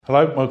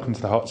Hello, welcome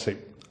to the Hot Seat.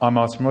 I'm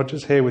Martin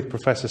Rogers, here with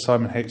Professor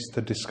Simon Hix to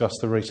discuss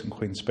the recent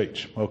Queen's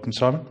Speech. Welcome,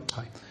 Simon.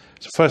 Hi.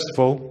 So first of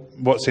all,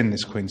 what's in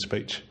this Queen's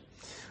Speech?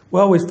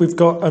 Well, we've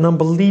got an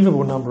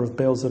unbelievable number of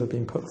bills that have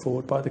been put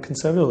forward by the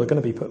Conservatives, or they're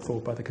going to be put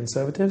forward by the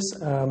Conservatives.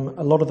 A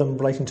lot of them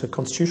relating to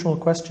constitutional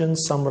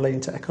questions, some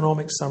relating to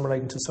economics, some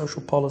relating to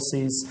social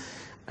policies,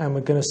 and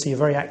we're going to see a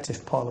very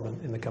active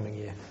Parliament in the coming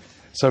year.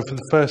 So for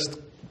the first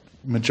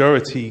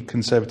majority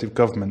Conservative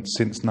government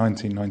since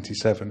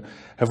 1997,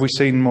 have we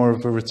seen more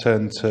of a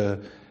return to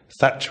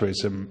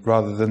Thatcherism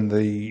rather than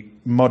the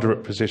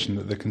moderate position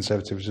that the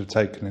Conservatives have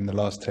taken in the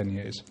last 10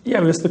 years?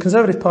 Yeah, because the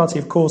Conservative Party,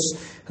 of course,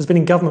 has been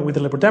in government with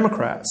the Liberal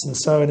Democrats, and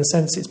so in a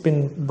sense it's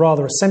been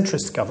rather a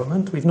centrist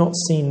government. We've not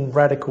seen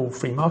radical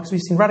free markets,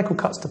 we've seen radical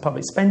cuts to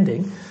public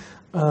spending,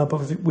 but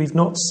we've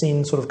not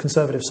seen sort of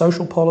conservative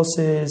social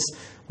policies.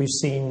 We've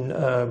seen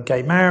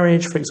gay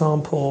marriage, for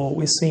example.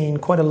 We've seen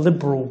quite a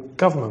liberal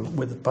government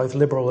with both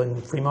liberal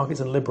in free markets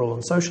and liberal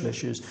on social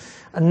issues.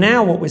 And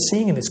now what we're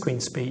seeing in this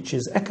Queen's Speech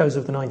is echoes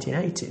of the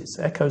 1980s,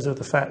 echoes of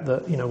the fact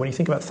that, you know, when you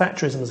think about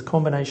Thatcherism as a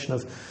combination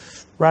of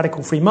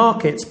radical free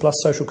markets plus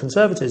social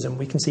conservatism,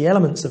 we can see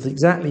elements of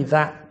exactly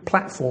that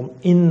platform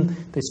in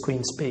this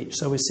Queen's Speech.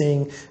 So we're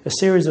seeing a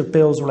series of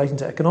bills relating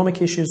to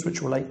economic issues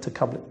which relate to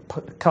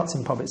cuts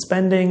in public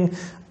spending,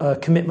 a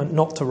commitment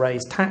not to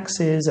raise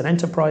taxes, an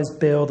enterprise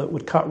bill that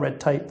would cut red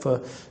tape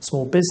for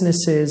small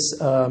businesses.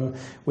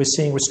 We're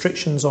seeing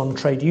restrictions on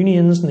trade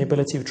unions and the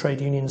ability of trade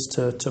unions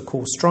to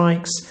call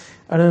strikes.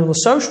 And then on the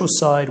social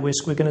side, we're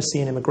going to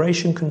see an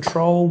immigration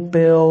control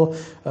bill,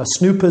 a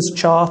snoopers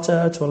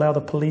charter to allow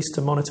the police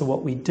to monitor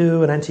what we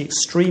do, an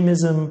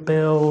anti-extremism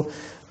bill,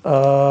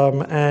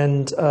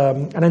 and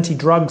an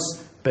anti-drugs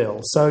bill.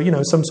 So, you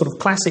know, some sort of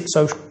classic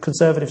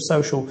conservative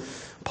social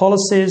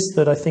policies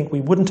that I think we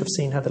wouldn't have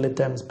seen had the Lib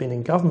Dems been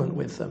in government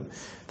with them.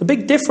 The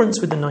big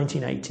difference with the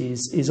 1980s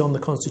is on the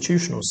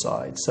constitutional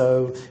side.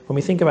 So when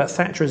we think about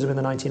Thatcherism in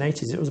the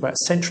 1980s, it was about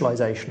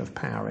centralisation of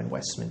power in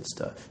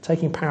Westminster,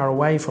 taking power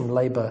away from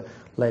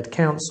Labour-led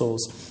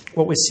councils.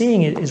 What we're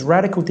seeing is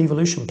radical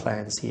devolution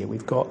plans here.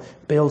 We've got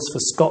bills for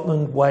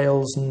Scotland,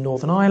 Wales and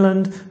Northern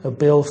Ireland, a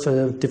bill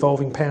for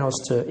devolving powers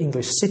to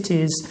English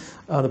cities,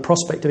 the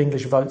prospect of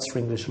English votes for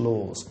English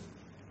laws.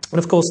 And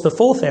of course, the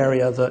fourth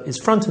area that is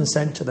front and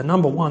centre, the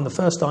number one, the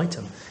first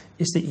item,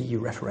 is the EU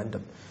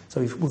referendum.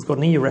 So we've got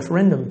an EU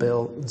referendum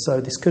bill, and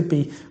so this could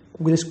be,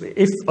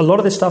 if a lot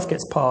of this stuff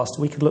gets passed,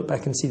 we could look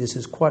back and see this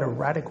as quite a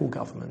radical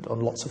government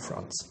on lots of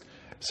fronts.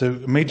 So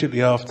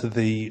immediately after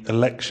the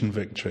election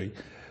victory,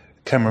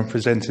 Cameron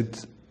presented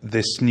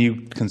this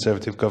new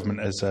Conservative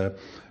government as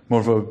more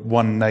of a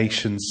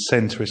one-nation,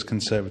 centrist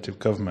Conservative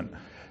government.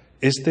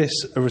 Is this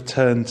a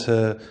return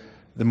to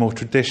the more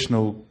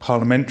traditional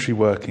parliamentary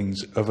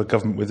workings of a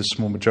government with a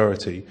small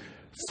majority,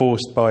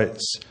 forced by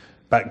its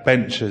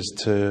backbenchers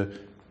to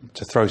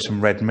throw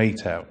some red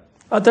meat out?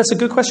 That's a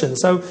good question.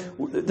 So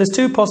there's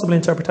two possible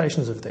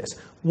interpretations of this.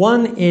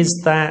 One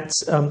is that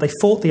they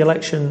fought the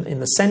election in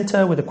the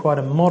centre with quite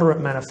a moderate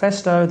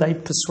manifesto. They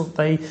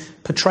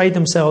portrayed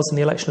themselves in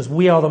the election as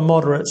we are the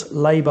moderates,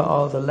 Labour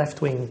are the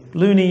left-wing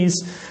loonies.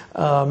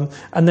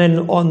 And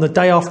then on the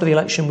day after the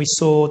election, we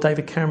saw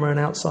David Cameron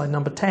outside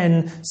Number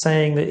 10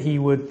 saying that he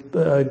would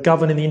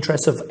govern in the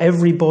interests of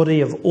everybody,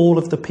 of all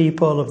of the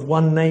people, of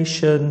one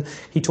nation.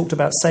 He talked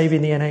about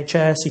saving the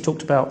NHS. He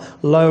talked about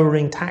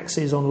lowering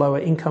taxes on lower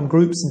income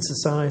groups in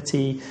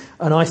society,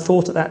 and I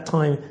thought at that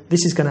time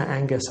this is going to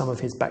anger some of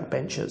his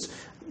backbenchers.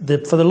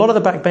 For a lot of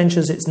the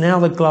backbenchers, it's now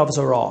the gloves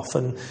are off,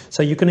 and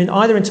so you can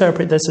either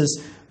interpret this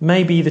as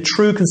maybe the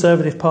true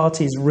Conservative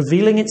Party is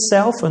revealing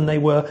itself and they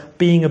were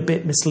being a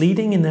bit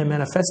misleading in their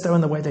manifesto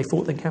and the way they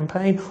fought the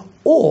campaign,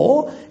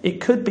 or it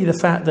could be the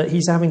fact that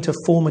he's having to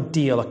form a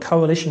deal, a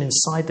coalition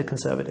inside the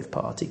Conservative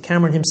Party.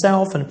 Cameron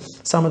himself and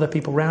some of the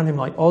people around him,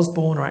 like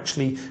Osborne, are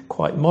actually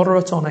quite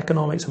moderate on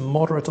economics and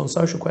moderate on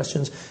social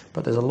questions,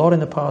 but there's a lot in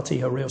the party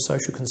who are real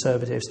social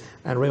conservatives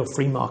and real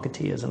free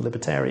marketeers and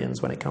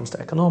libertarians when it comes to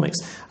economics.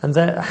 And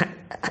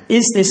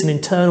is this an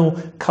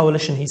internal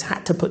coalition he's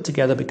had to put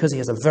together because he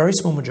has a very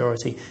small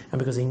majority and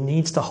because he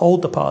needs to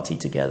hold the party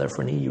together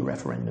for an EU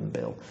referendum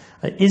bill?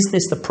 Is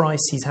this the price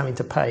he's having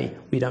to pay?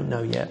 We don't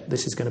know yet.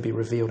 This is going to be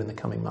revealed in the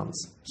coming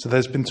months. So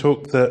there's been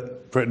talk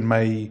that Britain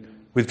may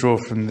withdraw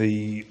from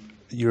the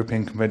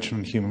European Convention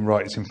on Human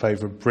Rights in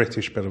favour of a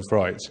British Bill of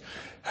Rights.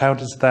 How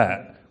does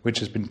that, which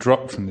has been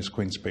dropped from this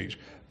Queen's Speech,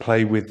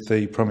 play with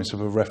the promise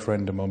of a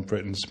referendum on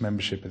Britain's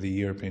membership of the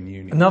European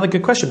Union? Another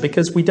good question,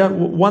 because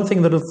one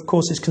thing that, of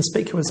course, is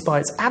conspicuous by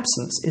its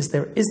absence is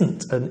there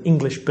isn't an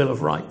English Bill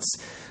of Rights.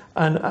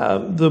 And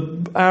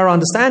our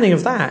understanding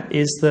of that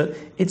is that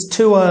it's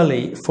too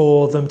early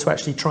for them to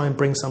actually try and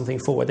bring something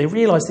forward. They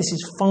realise this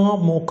is far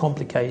more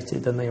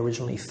complicated than they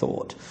originally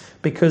thought,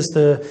 because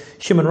the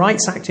Human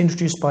Rights Act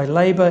introduced by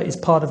Labour is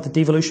part of the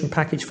devolution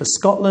package for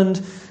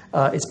Scotland,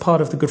 It's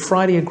part of the Good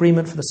Friday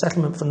Agreement for the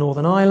settlement for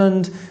Northern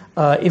Ireland.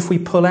 If we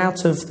pull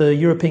out of the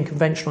European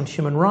Convention on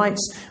Human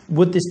Rights,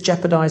 would this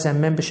jeopardise our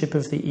membership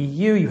of the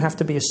EU? You have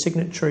to be a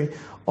signatory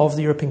of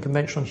the European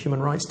Convention on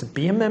Human Rights to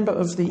be a member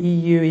of the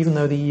EU, even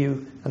though the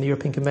EU and the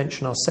European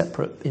Convention are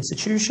separate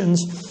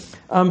institutions.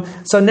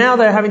 So now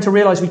they're having to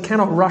realise we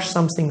cannot rush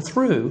something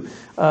through.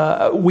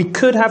 We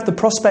could have the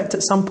prospect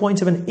at some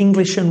point of an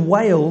England and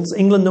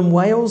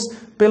Wales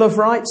Bill of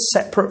Rights,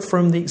 separate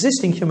from the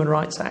existing Human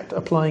Rights Act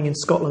applying in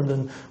Scotland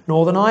and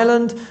Northern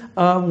Ireland.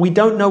 We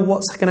don't know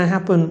what's going to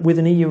happen with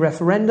an EU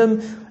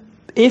referendum.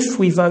 If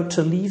we vote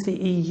to leave the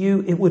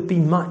EU, it would be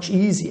much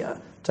easier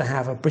to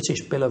have a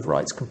British Bill of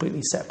Rights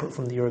completely separate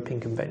from the European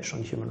Convention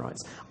on Human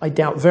Rights. I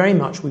doubt very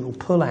much we will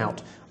pull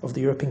out of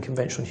the European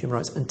Convention on Human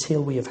Rights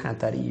until we have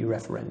had that EU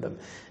referendum.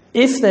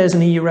 If there's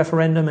an EU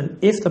referendum and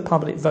if the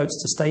public votes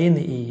to stay in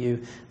the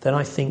EU, then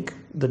I think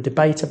the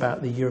debate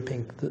about the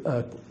European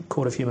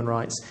Court of Human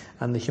Rights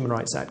and the Human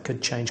Rights Act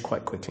could change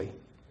quite quickly.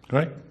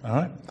 Great. All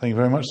right. Thank you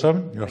very much,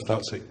 Simon. You're off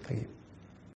HotSeat. Thank you.